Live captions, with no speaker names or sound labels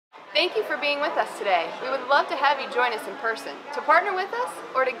Thank you for being with us today. We would love to have you join us in person. To partner with us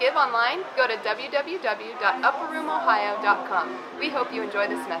or to give online, go to www.upperroomohio.com. We hope you enjoy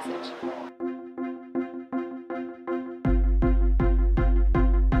this message.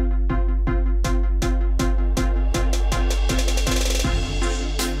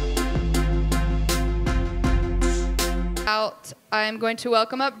 I'm going to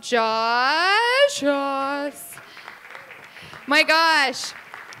welcome up Josh. My gosh.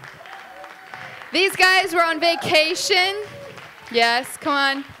 These guys were on vacation. Yes, come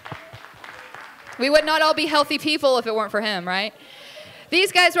on. We would not all be healthy people if it weren't for him, right?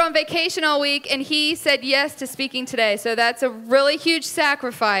 These guys were on vacation all week, and he said yes to speaking today. So that's a really huge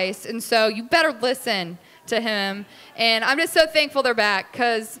sacrifice, and so you better listen to him. And I'm just so thankful they're back,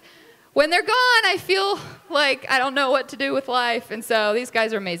 because when they're gone, I feel like I don't know what to do with life. And so these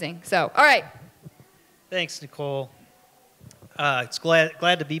guys are amazing. So, all right. Thanks, Nicole. It's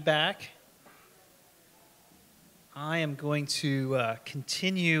glad to be back. I am going to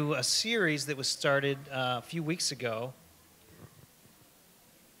continue a series that was started a few weeks ago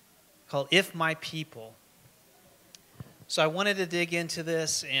called If My People. So I wanted to dig into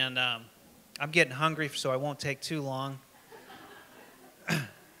this, and I'm getting hungry, so I won't take too long.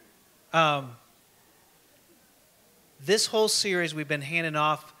 This whole series we've been handing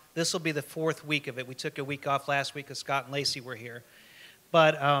off. This will be the 4th week of it. We took a week off last week because Scott and Lacey were here.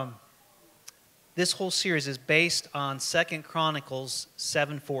 But this whole series is based on 2 Chronicles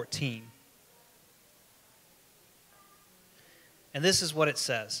 7:14. And this is what it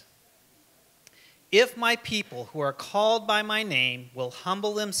says. If my people who are called by my name will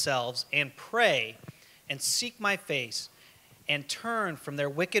humble themselves and pray and seek my face and turn from their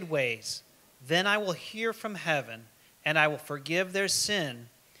wicked ways, then I will hear from heaven, and I will forgive their sin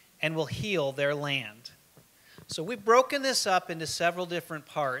and will heal their land. So we've broken this up into several different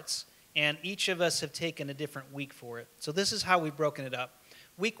parts, and each of us have taken a different week for it. So this is how we've broken it up.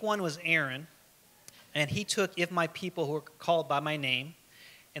 Week 1 was Aaron, and he took If My People Who Are Called by My Name,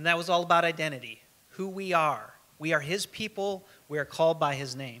 and that was all about identity, who we are. We are his people. We are called by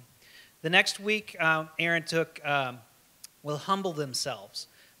his name. The next week, Aaron took Will Humble Themselves.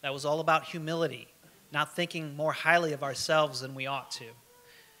 That was all about humility, not thinking more highly of ourselves than we ought to.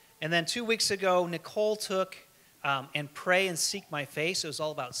 And then 2 weeks ago, Nicole took and Pray and Seek My Face. It was all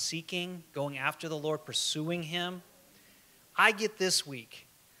about seeking, going after the Lord, pursuing him. I get this week.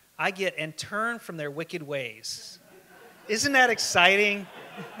 I get and turn from their wicked ways. Isn't that exciting?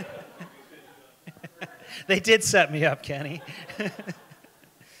 They did set me up, Kenny.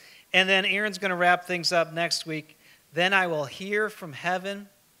 And then Aaron's going to wrap things up next week. Then I will hear from heaven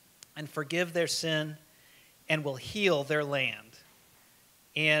and forgive their sin and will heal their land.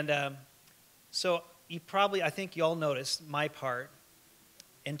 And so I think you all noticed my part,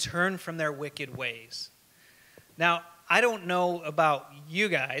 and turn from their wicked ways. Now, I don't know about you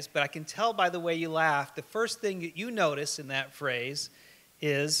guys, but I can tell by the way you laugh, the first thing that you notice in that phrase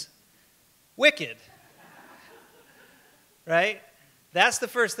is wicked. Right? That's the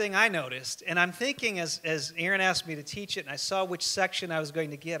first thing I noticed. And I'm thinking, as Aaron asked me to teach it, and I saw which section I was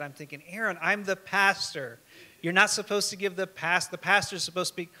going to get, I'm thinking, Aaron, I'm the pastor. You're not supposed to give the pastor's supposed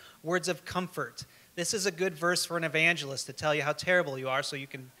to speak words of comfort. This is a good verse for an evangelist to tell you how terrible you are so you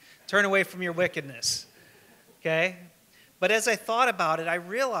can turn away from your wickedness. Okay? But as I thought about it, I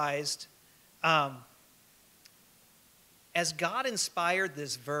realized as God inspired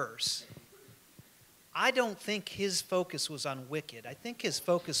this verse, I don't think his focus was on wicked. I think his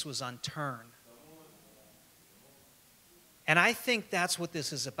focus was on turn. And I think that's what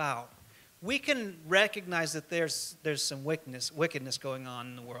this is about. We can recognize that there's some wickedness going on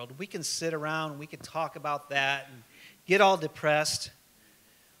in the world. We can sit around, we can talk about that and get all depressed.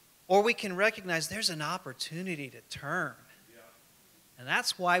 Or we can recognize there's an opportunity to turn. And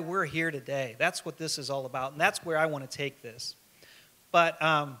that's why we're here today. That's what this is all about. And that's where I want to take this. But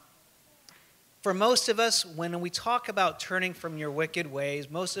for most of us, when we talk about turning from your wicked ways,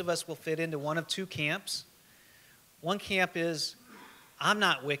 most of us will fit into one of two camps. One camp is, I'm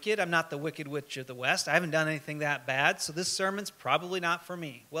not wicked. I'm not the wicked witch of the West. I haven't done anything that bad, so this sermon's probably not for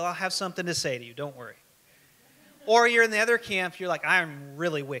me. Well, I'll have something to say to you. Don't worry. Or you're in the other camp. You're like, I'm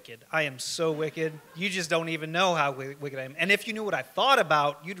really wicked. I am so wicked. You just don't even know how wicked I am. And if you knew what I thought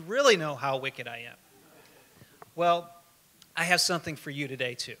about, you'd really know how wicked I am. Well, I have something for you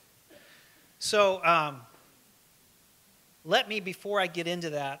today, too. So let me, before I get into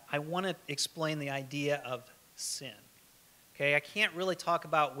that, I want to explain the idea of sin. Okay, I can't really talk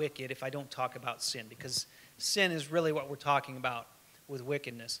about wicked if I don't talk about sin, because sin is really what we're talking about with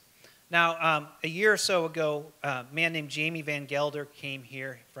wickedness. Now, a year or so ago, a man named Jamie Van Gelder came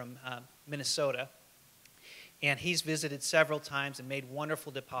here from Minnesota, and he's visited several times and made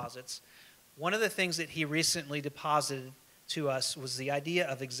wonderful deposits. One of the things that he recently deposited to us was the idea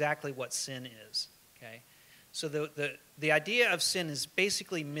of exactly what sin is. Okay, so the idea of sin is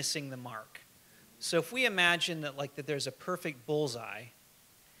basically missing the mark. So if we imagine that there's a perfect bullseye,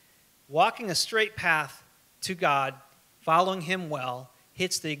 walking a straight path to God, following Him well,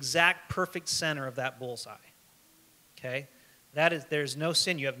 hits the exact perfect center of that bullseye. Okay? There's no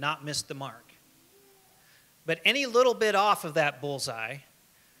sin. You have not missed the mark. But any little bit off of that bullseye,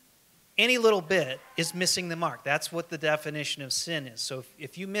 any little bit is missing the mark. That's what the definition of sin is. So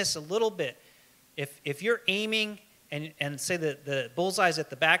if you miss a little bit, if you're aiming and say that the bullseye's at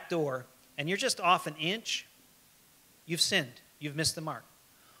the back door and you're just off an inch, you've sinned. You've missed the mark.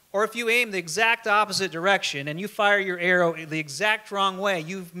 Or if you aim the exact opposite direction and you fire your arrow the exact wrong way,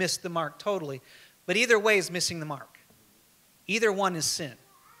 you've missed the mark totally. But either way is missing the mark. Either one is sin.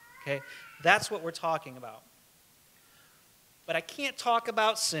 Okay? That's what we're talking about. But I can't talk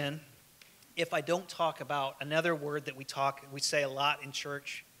about sin if I don't talk about another word that we say a lot in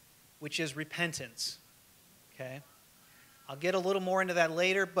church, which is repentance. Okay? I'll get a little more into that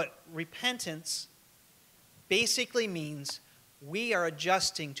later, but repentance basically means we are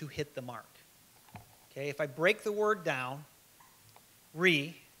adjusting to hit the mark. Okay, if I break the word down,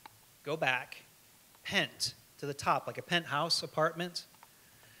 go back, pent, to the top, like a penthouse apartment,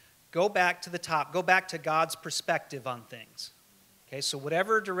 go back to the top, go back to God's perspective on things. Okay, so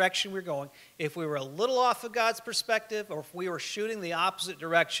whatever direction we're going, if we were a little off of God's perspective, or if we were shooting the opposite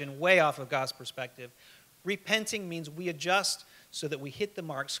direction, way off of God's perspective, repenting means we adjust so that we hit the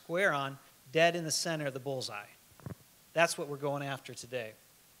mark square on, dead in the center of the bullseye. That's what we're going after today.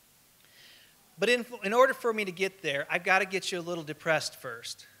 But in order for me to get there, I've got to get you a little depressed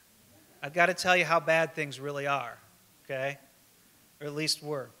first. I've got to tell you how bad things really are, okay? Or at least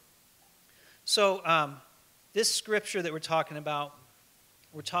were. So this scripture that we're talking about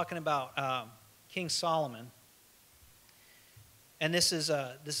King Solomon. And this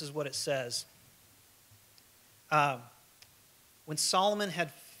is what it says. When Solomon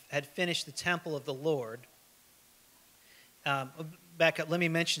had finished the temple of the Lord, back up, let me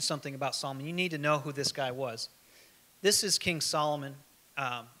mention something about Solomon. You need to know who this guy was. This is King Solomon.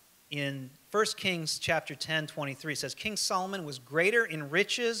 In 1 Kings chapter 10, 23, it says, King Solomon was greater in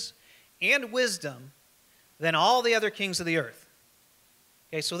riches and wisdom than all the other kings of the earth.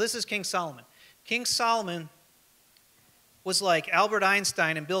 Okay, so this is King Solomon. King Solomon was like Albert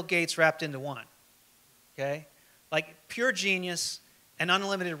Einstein and Bill Gates wrapped into one. Okay? Like pure genius and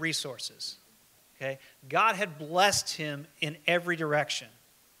unlimited resources. Okay? God had blessed him in every direction.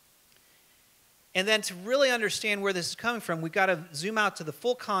 And then to really understand where this is coming from, we've got to zoom out to the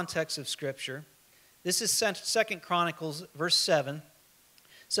full context of Scripture. This is 2 Chronicles, verse 7. It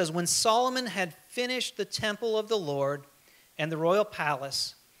says, when Solomon had finished the temple of the Lord and the royal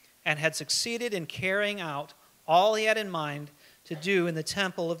palace, and had succeeded in carrying out all he had in mind to do in the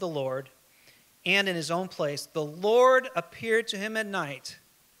temple of the Lord and in his own place, the Lord appeared to him at night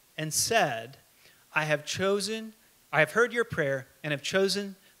and said, I have heard your prayer and have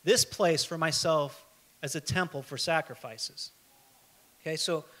chosen this place for myself as a temple for sacrifices. Okay,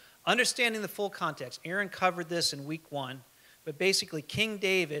 so understanding the full context, Aaron covered this in week 1, but basically King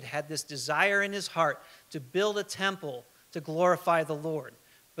David had this desire in his heart to build a temple to glorify the Lord.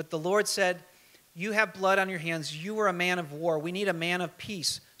 But the Lord said, you have blood on your hands, you are a man of war, we need a man of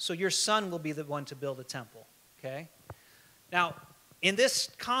peace, so your son will be the one to build a temple. Okay? Now, in this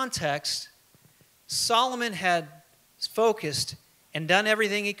context, Solomon had focused and done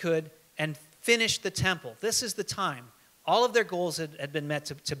everything he could and finished the temple. This is the time. All of their goals had been met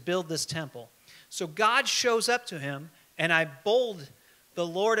to build this temple. So God shows up to him, and the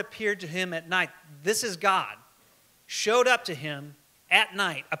Lord appeared to him at night. This is God. Showed up to him at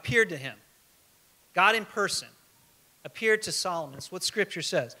night, appeared to him. God in person appeared to Solomon. That's what Scripture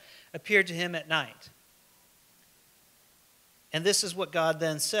says. Appeared to him at night. And this is what God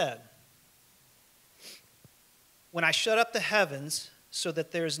then said. When I shut up the heavens so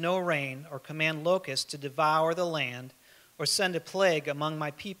that there is no rain, or command locusts to devour the land, or send a plague among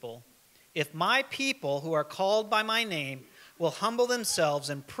my people, if my people who are called by my name will humble themselves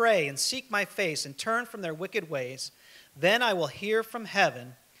and pray and seek my face and turn from their wicked ways, then I will hear from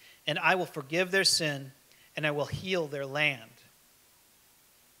heaven, and I will forgive their sin, and I will heal their land.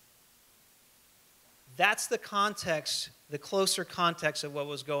 That's the context, the closer context of what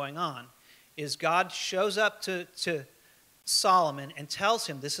was going on, is God shows up to Solomon and tells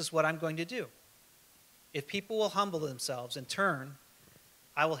him, this is what I'm going to do. If people will humble themselves and turn,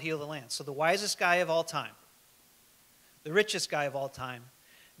 I will heal the land. So the wisest guy of all time, the richest guy of all time,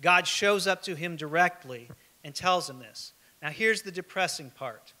 God shows up to him directly and tells him this. Now here's the depressing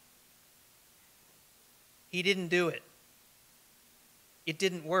part. He didn't do it. It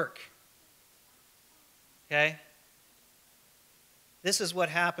didn't work. Okay? This is what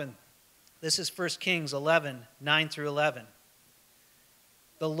happened. This is 1 Kings 11, 9 through 11.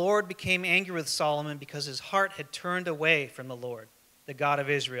 The Lord became angry with Solomon because his heart had turned away from the Lord, the God of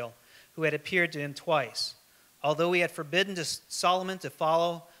Israel, who had appeared to him twice. Although he had forbidden Solomon to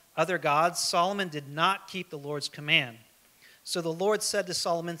follow other gods, Solomon did not keep the Lord's command. So the Lord said to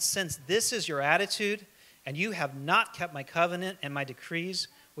Solomon, since this is your attitude, and you have not kept my covenant and my decrees,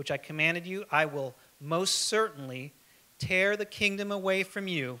 which I commanded you, I will most certainly tear the kingdom away from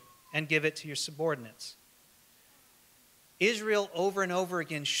you and give it to your subordinates. Israel over and over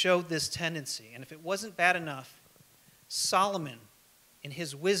again showed this tendency. And if it wasn't bad enough, Solomon, in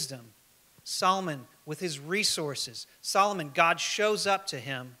his wisdom, Solomon with his resources, Solomon, God shows up to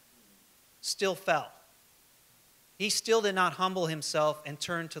him, still fell. He still did not humble himself and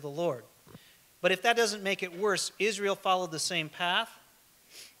turn to the Lord. But if that doesn't make it worse, Israel followed the same path.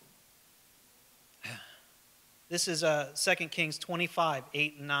 This is 2 Kings 25,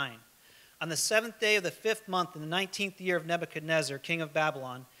 8 and 9. On the 7th day of the 5th month in the 19th year of Nebuchadnezzar, king of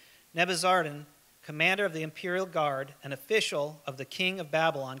Babylon, Nebuzaradan, commander of the imperial guard, an official of the king of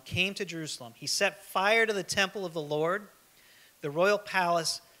Babylon, came to Jerusalem. He set fire to the temple of the Lord, the royal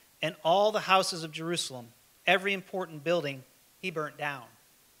palace, and all the houses of Jerusalem. Every important building he burnt down.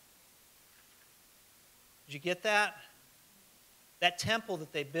 Did you get that? That temple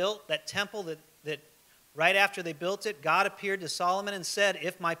that they built, that temple that right after they built it, God appeared to Solomon and said,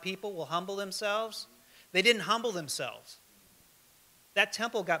 if my people will humble themselves. They didn't humble themselves. That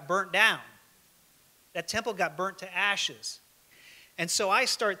temple got burnt down. That temple got burnt to ashes. And so I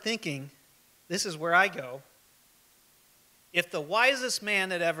start thinking, this is where I go. If the wisest man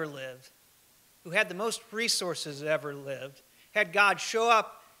that ever lived, who had the most resources that ever lived, had God show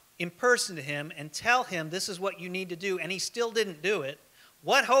up in person to him and tell him this is what you need to do, and he still didn't do it,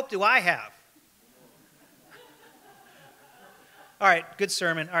 what hope do I have? All right, good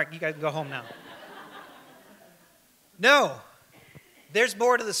sermon. All right, you guys can go home now. No, there's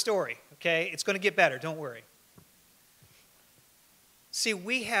more to the story, okay? It's going to get better, don't worry. See,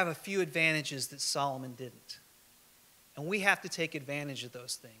 we have a few advantages that Solomon didn't. And we have to take advantage of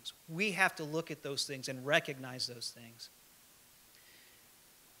those things. We have to look at those things and recognize those things.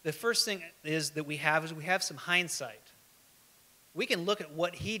 The first thing is we have some hindsight. We can look at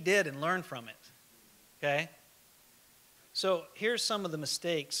what he did and learn from it, okay? So here's some of the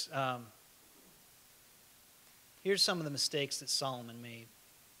mistakes. Here's some of the mistakes that Solomon made.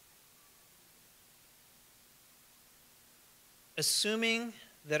 Assuming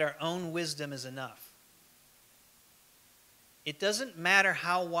that our own wisdom is enough. It doesn't matter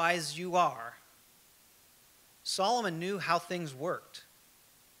how wise you are. Solomon knew how things worked.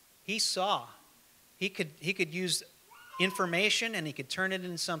 He saw. He could use information and he could turn it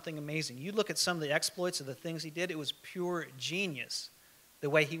into something amazing. You look at some of the exploits of the things he did, it was pure genius, the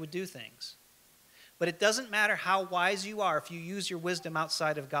way he would do things. But it doesn't matter how wise you are if you use your wisdom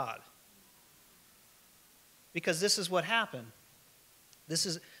outside of God. Because this is what happened.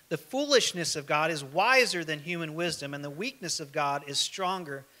 The foolishness of God is wiser than human wisdom, and the weakness of God is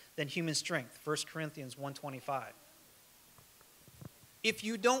stronger than human strength. 1 Corinthians 1:25. If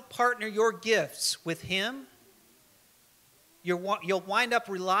you don't partner your gifts with him, you'll wind up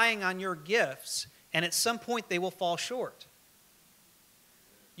relying on your gifts, and at some point they will fall short.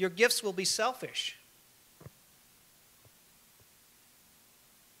 Your gifts will be selfish.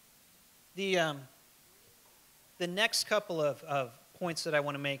 The next couple of points that I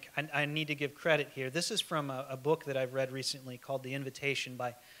want to make, I need to give credit here. This is from a book that I've read recently called The Invitation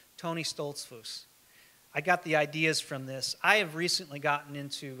by Tony Stoltzfus. I got the ideas from this. I have recently gotten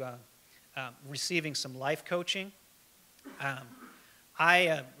into receiving some life coaching.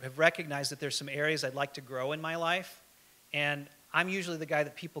 I have recognized that there's some areas I'd like to grow in my life, and I'm usually the guy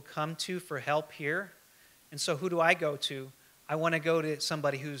that people come to for help here. And so who do I go to? I want to go to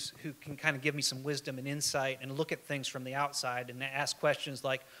somebody who can kind of give me some wisdom and insight and look at things from the outside and ask questions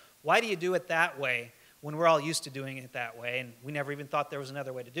like, why do you do it that way when we're all used to doing it that way and we never even thought there was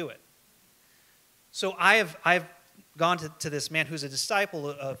another way to do it? So I've gone to this man who's a disciple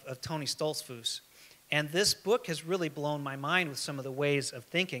of Tony Stoltzfus, and this book has really blown my mind with some of the ways of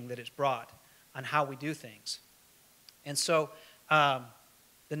thinking that it's brought on how we do things. And so the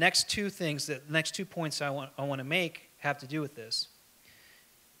next two points I want to make have to do with this.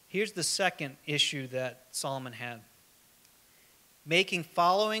 Here's the second issue that Solomon had. making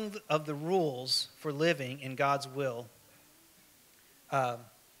following of the rules for living in God's will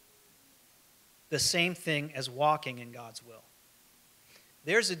the same thing as walking in God's will.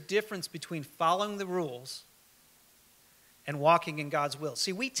 There's a difference between following the rules and walking in God's will.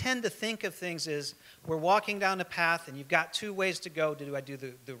 See, we tend to think of things as we're walking down a path and you've got two ways to go. Do I do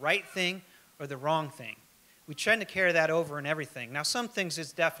the right thing or the wrong thing? We tend to carry that over in everything. Now, some things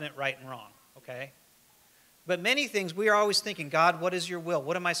it's definite right and wrong, okay? But many things we are always thinking, God, what is your will?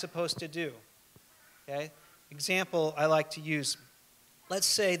 What am I supposed to do? Okay? Example I like to use. Let's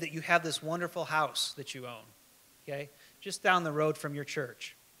say that you have this wonderful house that you own, okay? Just down the road from your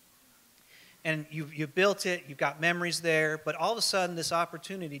church. And you built it, you've got memories there, but all of a sudden this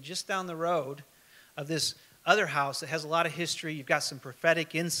opportunity just down the road of this other house that has a lot of history, you've got some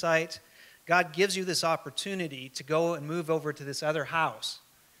prophetic insight. God gives you this opportunity to go and move over to this other house.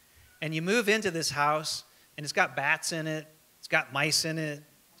 And you move into this house, and it's got bats in it, it's got mice in it,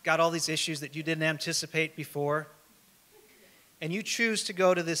 it's got all these issues that you didn't anticipate before. And you choose to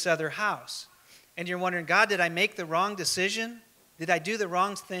go to this other house. And you're wondering, God, did I make the wrong decision? Did I do the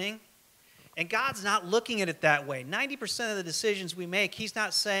wrong thing? And God's not looking at it that way. 90% of the decisions we make, He's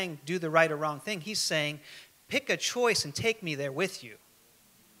not saying do the right or wrong thing. He's saying pick a choice and take me there with you.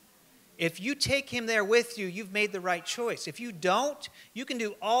 If you take Him there with you, you've made the right choice. If you don't, you can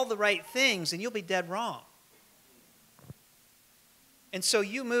do all the right things and you'll be dead wrong. And so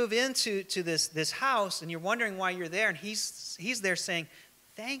you move into this house and you're wondering why you're there, and he's there saying,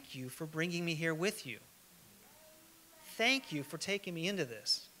 thank you for bringing me here with you. Thank you for taking me into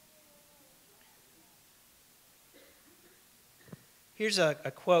this. Here's a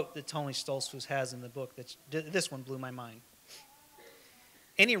quote that Tony Stoltzfus has in the book. This one blew my mind.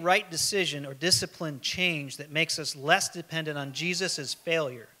 Any right decision or disciplined change that makes us less dependent on Jesus is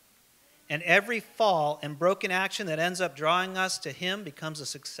failure. And every fall and broken action that ends up drawing us to Him becomes a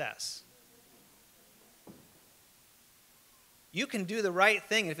success. You can do the right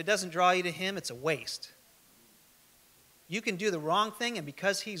thing, and if it doesn't draw you to Him, it's a waste. You can do the wrong thing, and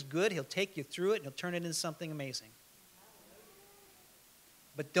because He's good, He'll take you through it, and He'll turn it into something amazing.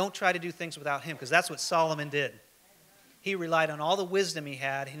 But don't try to do things without Him, because that's what Solomon did. He relied on all the wisdom he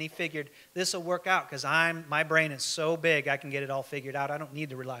had, and he figured, this will work out, because my brain is so big, I can get it all figured out. I don't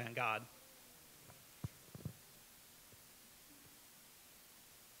need to rely on God.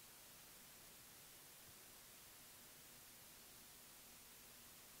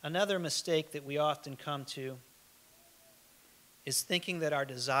 Another mistake that we often come to is thinking that our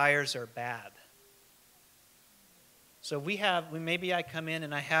desires are bad. So maybe I come in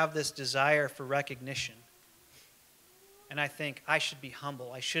and I have this desire for recognition. And I think I should be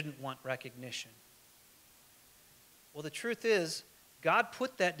humble. I shouldn't want recognition. Well, the truth is, God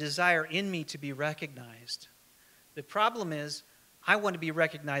put that desire in me to be recognized. The problem is, I want to be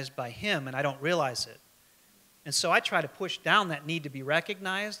recognized by Him, and I don't realize it. And so I try to push down that need to be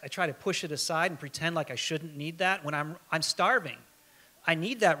recognized. I try to push it aside and pretend like I shouldn't need that when I'm starving. I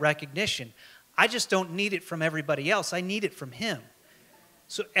need that recognition. I just don't need it from everybody else. I need it from Him.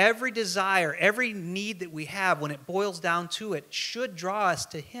 So every desire, every need that we have, when it boils down to it, should draw us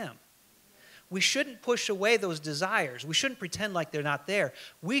to Him. We shouldn't push away those desires. We shouldn't pretend like they're not there.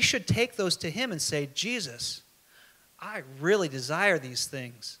 We should take those to Him and say, Jesus, I really desire these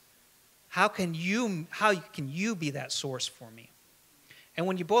things. How can you be that source for me? And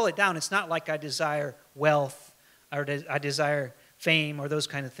when you boil it down, it's not like I desire wealth or I desire fame or those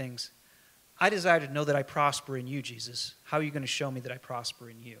kind of things. I desire to know that I prosper in you, Jesus. How are you going to show me that I prosper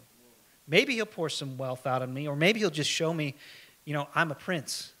in you? Maybe He'll pour some wealth out on me, or maybe He'll just show me, I'm a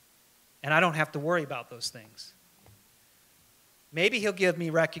prince, and I don't have to worry about those things. Maybe He'll give me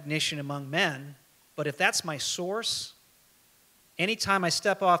recognition among men, but if that's my source, anytime I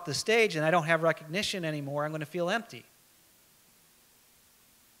step off the stage and I don't have recognition anymore, I'm going to feel empty.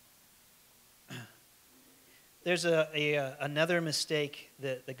 There's another mistake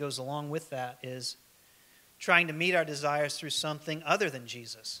that goes along with that is trying to meet our desires through something other than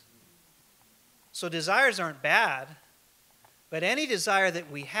Jesus. So desires aren't bad, but any desire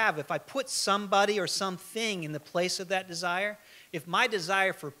that we have, if I put somebody or something in the place of that desire, if my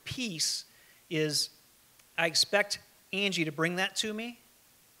desire for peace is I expect Angie to bring that to me,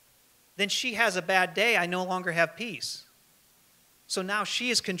 then she has a bad day, I no longer have peace. So now she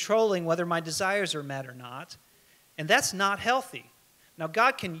is controlling whether my desires are met or not, and that's not healthy. Now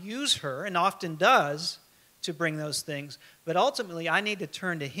God can use her, and often does, to bring those things, but ultimately I need to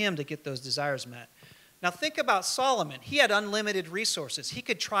turn to Him to get those desires met. Now think about Solomon. He had unlimited resources. He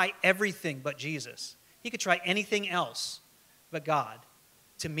could try everything but Jesus. He could try anything else but God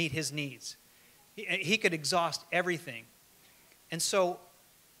to meet his needs. He could exhaust everything. And so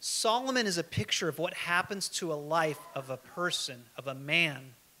Solomon is a picture of what happens to a life of a person, of a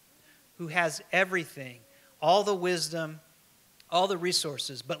man who has everything, all the wisdom, all the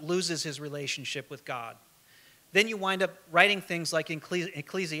resources, but loses his relationship with God. Then you wind up writing things like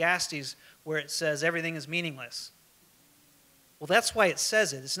Ecclesiastes, where it says everything is meaningless. Well, that's why it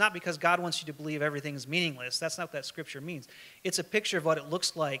says it. It's not because God wants you to believe everything is meaningless. That's not what that scripture means. It's a picture of what it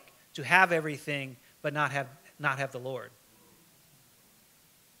looks like to have everything but not have the Lord.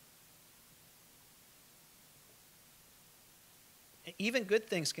 Even good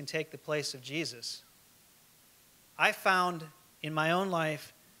things can take the place of Jesus. I found in my own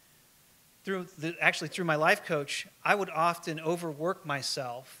life, through my life coach, I would often overwork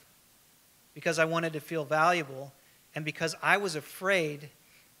myself because I wanted to feel valuable and because I was afraid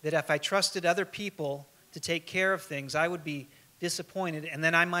that if I trusted other people to take care of things, I would be disappointed and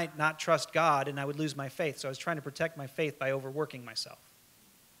then I might not trust God and I would lose my faith. So I was trying to protect my faith by overworking myself.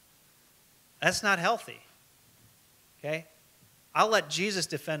 That's not healthy. Okay? I'll let Jesus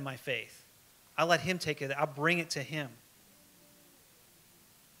defend my faith. I'll let him take it. I'll bring it to him.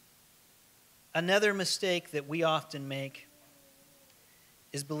 Another mistake that we often make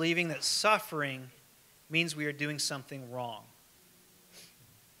is believing that suffering means we are doing something wrong.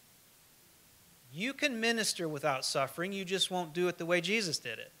 You can minister without suffering, you just won't do it the way Jesus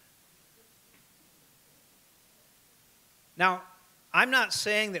did it. Now, I'm not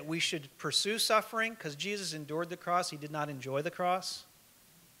saying that we should pursue suffering because Jesus endured the cross. He did not enjoy the cross.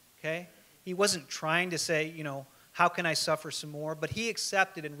 Okay? He wasn't trying to say, how can I suffer some more? But he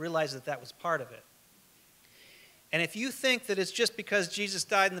accepted and realized that that was part of it. And if you think that it's just because Jesus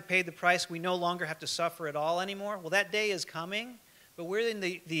died and paid the price, we no longer have to suffer at all anymore, well, that day is coming, but we're in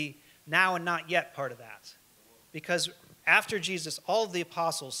the now and not yet part of that. Because after Jesus, all of the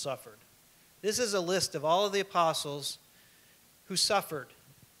apostles suffered. This is a list of all of the apostles who suffered,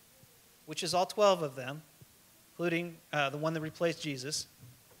 which is all 12 of them, including the one that replaced Jesus,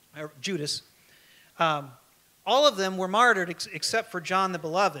 or Judas. All of them were martyred except for John the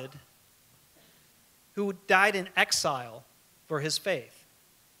Beloved, who died in exile for his faith.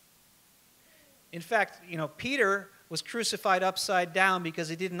 In fact, Peter was crucified upside down because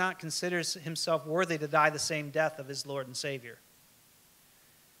he did not consider himself worthy to die the same death of his Lord and Savior.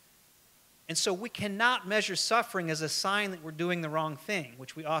 And so we cannot measure suffering as a sign that we're doing the wrong thing,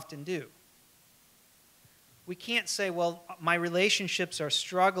 which we often do. We can't say, well, my relationships are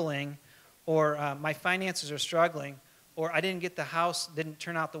struggling, or my finances are struggling, or I didn't get the house, didn't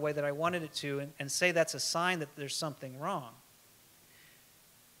turn out the way that I wanted it to, and say that's a sign that there's something wrong.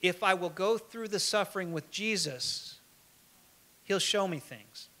 If I will go through the suffering with Jesus, he'll show me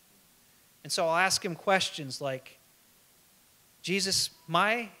things. And so I'll ask him questions like, Jesus,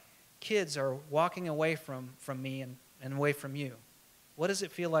 my kids are walking away from me and away from you. What does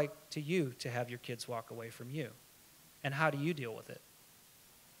it feel like to you to have your kids walk away from you? And how do you deal with it?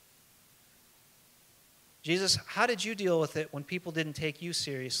 Jesus, how did you deal with it when people didn't take you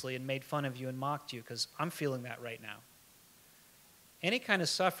seriously and made fun of you and mocked you? Because I'm feeling that right now. Any kind of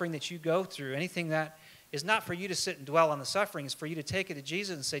suffering that you go through, anything that is not for you to sit and dwell on the suffering, is for you to take it to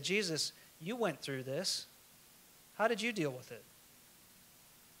Jesus and say, Jesus, you went through this. How did you deal with it?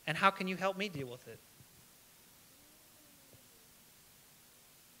 And how can you help me deal with it?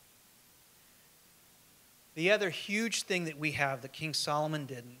 The other huge thing that we have that King Solomon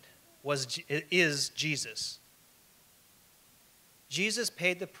didn't is Jesus. Jesus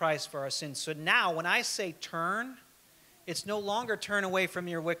paid the price for our sins. So now when I say turn, it's no longer turn away from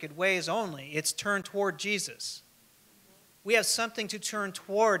your wicked ways only. It's turn toward Jesus. We have something to turn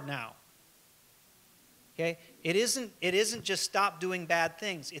toward now. Okay? It isn't just stop doing bad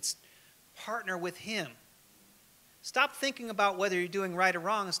things. It's partner with him. Stop thinking about whether you're doing right or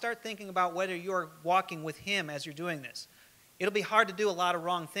wrong and start thinking about whether you're walking with him as you're doing this. It'll be hard to do a lot of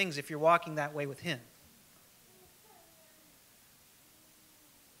wrong things if you're walking that way with him.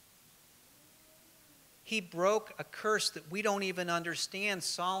 He broke a curse that we don't even understand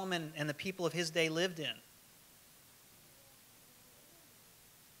Solomon and the people of his day lived in.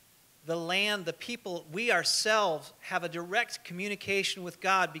 The land, the people, we ourselves have a direct communication with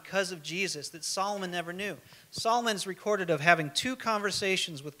God because of Jesus that Solomon never knew. Solomon is recorded of having 2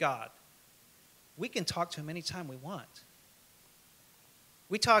 conversations with God. We can talk to him anytime we want.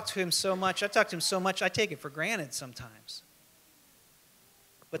 We talk to him so much, I talk to him so much, I take it for granted sometimes.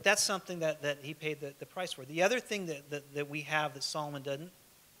 But that's something that he paid the price for. The other thing that we have that Solomon didn't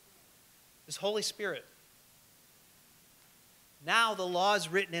is Holy Spirit. Now the law is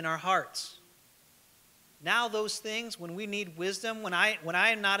written in our hearts. Now those things, when we need wisdom, when I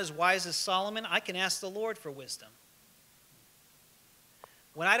am not as wise as Solomon, I can ask the Lord for wisdom.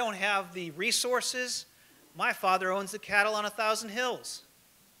 When I don't have the resources, my Father owns the cattle on 1,000 hills.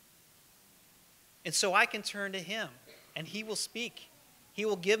 And so I can turn to him, and he will speak. He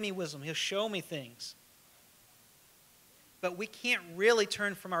will give me wisdom. He'll show me things. But we can't really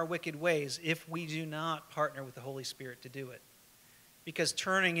turn from our wicked ways if we do not partner with the Holy Spirit to do it. Because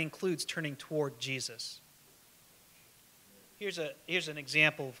turning includes turning toward Jesus. Here's an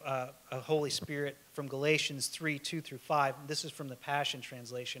example of a Holy Spirit from Galatians 3, 2 through 5. This is from the Passion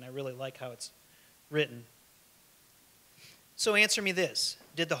Translation. I really like how it's written. So answer me this.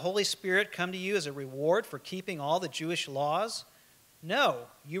 Did the Holy Spirit come to you as a reward for keeping all the Jewish laws? No,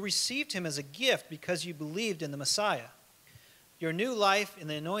 you received him as a gift because you believed in the Messiah. Your new life in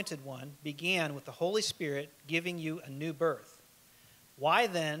the Anointed One began with the Holy Spirit giving you a new birth. Why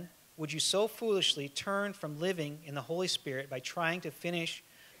then would you so foolishly turn from living in the Holy Spirit by trying to finish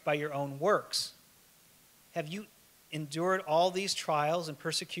by your own works? Have you endured all these trials and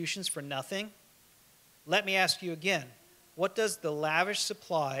persecutions for nothing? Let me ask you again, what does the lavish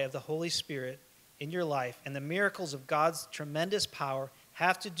supply of the Holy Spirit in your life and the miracles of God's tremendous power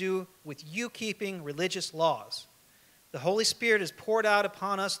have to do with you keeping religious laws? The Holy Spirit is poured out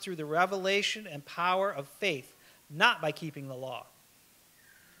upon us through the revelation and power of faith, not by keeping the law.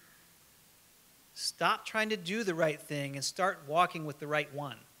 Stop trying to do the right thing and start walking with the right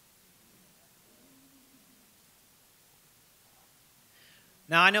one.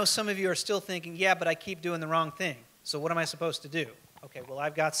 Now, I know some of you are still thinking, yeah, but I keep doing the wrong thing. So what am I supposed to do? Okay, well,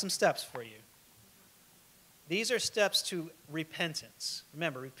 I've got some steps for you. These are steps to repentance.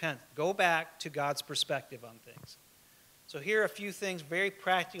 Remember, repent. Go back to God's perspective on things. So here are a few things, very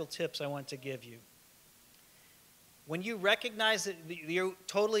practical tips I want to give you. When you recognize that you're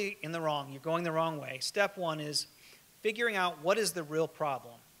totally in the wrong, you're going the wrong way, step one is figuring out what is the real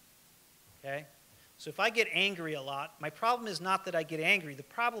problem. Okay? So if I get angry a lot, my problem is not that I get angry. The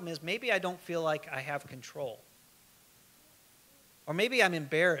problem is maybe I don't feel like I have control. Or maybe I'm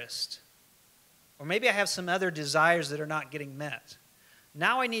embarrassed. Or maybe I have some other desires that are not getting met.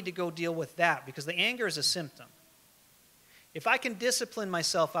 Now I need to go deal with that because the anger is a symptom. If I can discipline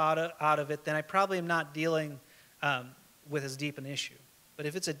myself out of it, then I probably am not dealing with as deep an issue. But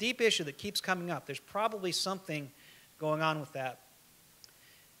if it's a deep issue that keeps coming up, there's probably something going on with that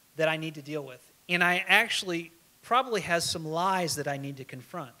I need to deal with. And I actually probably has some lies that I need to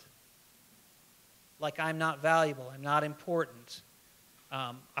confront. Like I'm not valuable, I'm not important.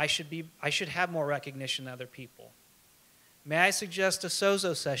 I should have more recognition than other people. May I suggest a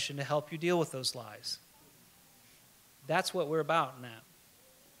sozo session to help you deal with those lies? That's what we're about in that.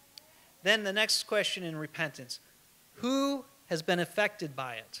 Then the next question in repentance. Who has been affected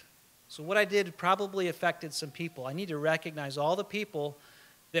by it? So what I did probably affected some people. I need to recognize all the people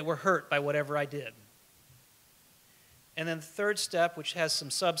that were hurt by whatever I did. And then the third step, which has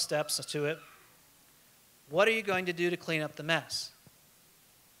some sub-steps to it, what are you going to do to clean up the mess?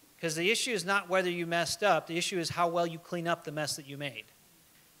 Because the issue is not whether you messed up. The issue is how well you clean up the mess that you made.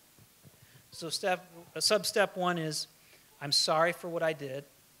 So sub-step one is, I'm sorry for what I did.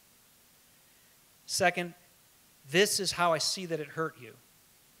 Second, this is how I see that it hurt you.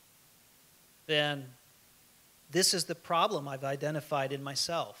 Then, this is the problem I've identified in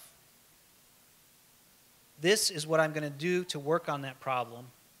myself. This is what I'm going to do to work on that problem.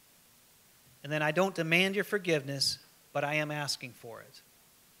 And then I don't demand your forgiveness, but I am asking for it.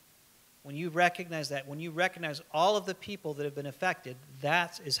 When you recognize that, when you recognize all of the people that have been affected,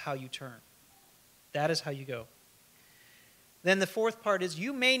 that is how you turn. That is how you go. Then the fourth part is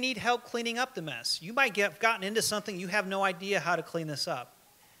you may need help cleaning up the mess. You might have gotten into something, you have no idea how to clean this up.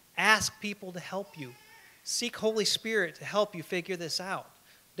 Ask people to help you. Seek Holy Spirit to help you figure this out.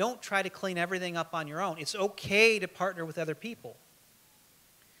 Don't try to clean everything up on your own. It's okay to partner with other people.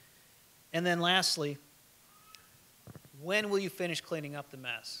 And then lastly, when will you finish cleaning up the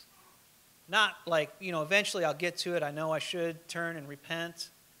mess? Not like, eventually I'll get to it. I know I should turn and repent.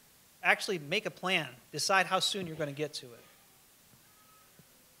 Actually, make a plan. Decide how soon you're going to get to it.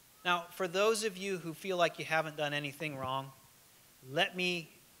 Now, for those of you who feel like you haven't done anything wrong,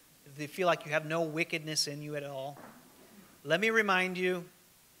 if you feel like you have no wickedness in you at all, let me remind you,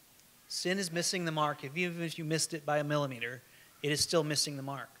 sin is missing the mark. Even if you missed it by a millimeter, it is still missing the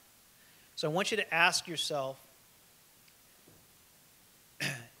mark. So I want you to ask yourself,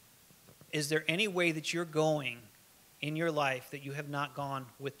 is there any way that you're going in your life that you have not gone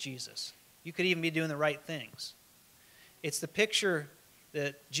with Jesus? You could even be doing the right things. It's the picture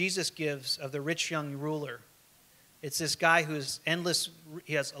that Jesus gives of the rich young ruler. It's this guy who's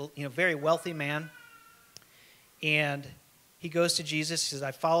he has a very wealthy man, and he goes to Jesus, he says,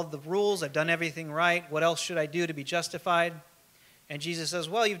 I followed the rules, I've done everything right, what else should I do to be justified? And Jesus says,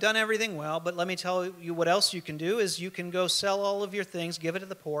 well, you've done everything well, but let me tell you what else you can do is you can go sell all of your things, give it to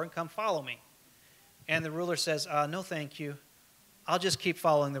the poor, and come follow me. And the ruler says, no, thank you. I'll just keep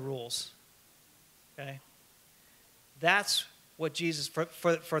following the rules. Okay? That's what Jesus,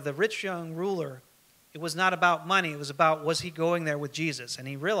 for the rich young ruler, it was not about money. It was about, was he going there with Jesus? And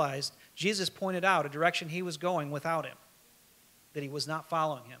he realized, Jesus pointed out a direction he was going without him, that he was not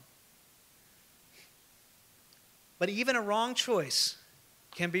following him. But even a wrong choice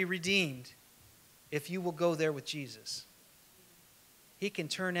can be redeemed if you will go there with Jesus. He can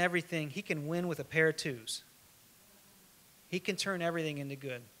turn everything, he can win with a pair of twos. He can turn everything into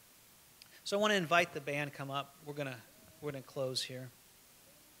good. So I want to invite the band to come up. We're going to close here.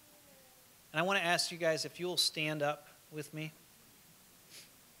 And I want to ask you guys if you'll stand up with me.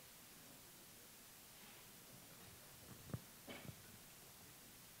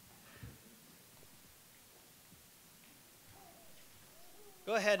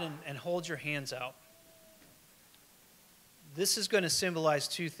 Go ahead and hold your hands out. This is going to symbolize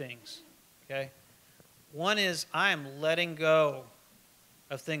two things, okay? One is I am letting go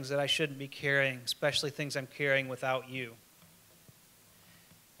of things that I shouldn't be carrying, especially things I'm carrying without you.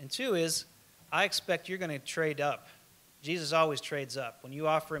 And two is I expect you're going to trade up. Jesus always trades up. When you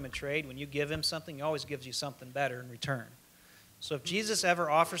offer him a trade, when you give him something, he always gives you something better in return. So if Jesus ever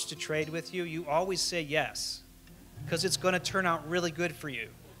offers to trade with you, you always say yes, because it's going to turn out really good for you,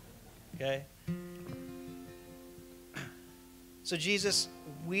 okay? So Jesus,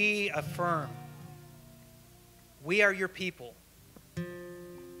 we affirm, we are your people.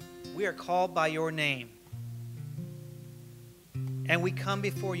 We are called by your name. And we come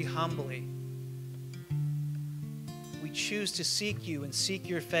before you humbly. We choose to seek you and seek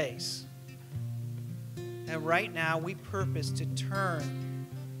your face. And right now, we purpose to turn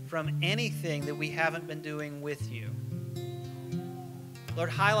from anything that we haven't been doing with you. Lord,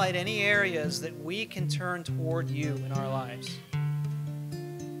 highlight any areas that we can turn toward you in our lives.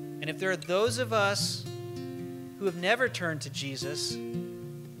 And if there are those of us who have never turned to Jesus,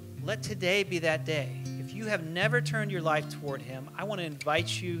 let today be that day. If you have never turned your life toward him, I want to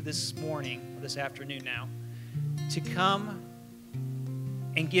invite you this morning, this afternoon now, to come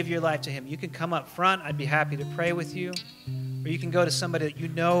and give your life to him. You can come up front. I'd be happy to pray with you. Or you can go to somebody that you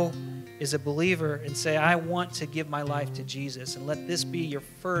know is a believer and say, I want to give my life to Jesus, and let this be your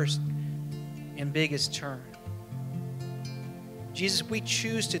first and biggest turn. Jesus, we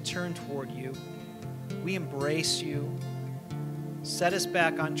choose to turn toward you. We embrace you. Set us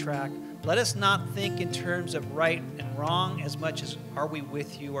back on track. Let us not think in terms of right and wrong as much as are we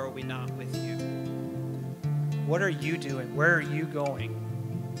with you or are we not with you? What are you doing? Where are you going?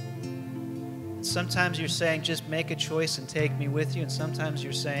 Sometimes you're saying, just make a choice and take me with you. And sometimes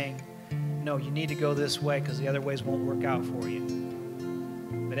you're saying, no, you need to go this way because the other ways won't work out for you.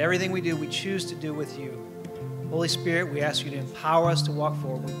 But everything we do, we choose to do with you. Holy Spirit, we ask you to empower us to walk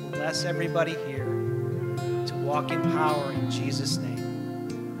forward. We bless everybody here to walk in power in Jesus'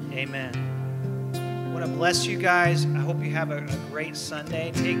 name. Amen. I want to bless you guys. I hope you have a great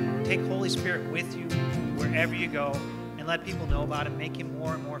Sunday. Take Holy Spirit with you wherever you go and let people know about it. Make him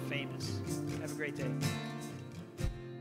more and more famous. Have a great day.